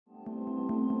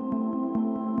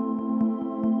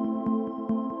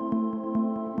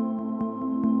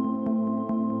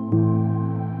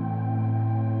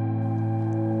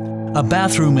A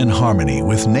bathroom in harmony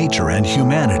with nature and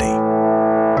humanity.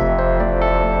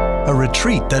 A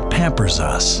retreat that pampers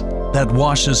us, that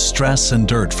washes stress and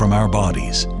dirt from our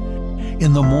bodies.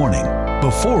 In the morning,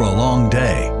 before a long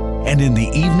day, and in the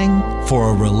evening for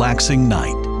a relaxing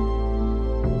night.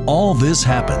 All this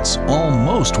happens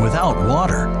almost without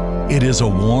water. It is a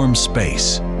warm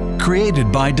space,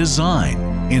 created by design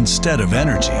instead of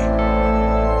energy.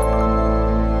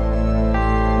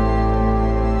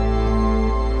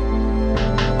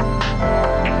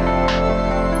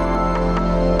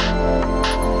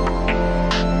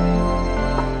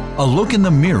 A look in the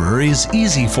mirror is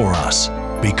easy for us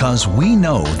because we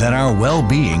know that our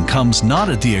well-being comes not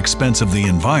at the expense of the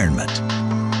environment.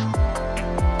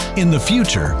 In the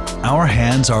future, our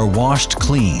hands are washed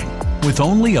clean with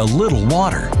only a little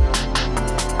water.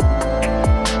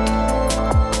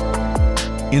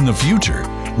 In the future,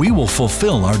 we will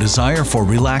fulfill our desire for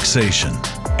relaxation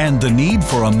and the need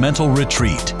for a mental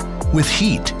retreat with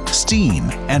heat,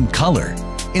 steam, and color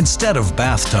instead of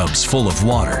bathtubs full of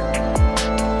water.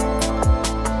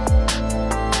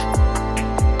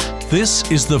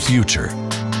 This is the future.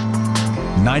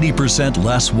 90%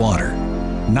 less water,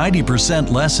 90%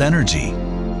 less energy,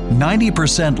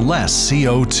 90% less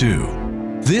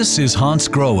CO2. This is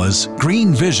Hansgrohe's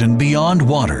Green Vision Beyond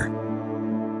Water.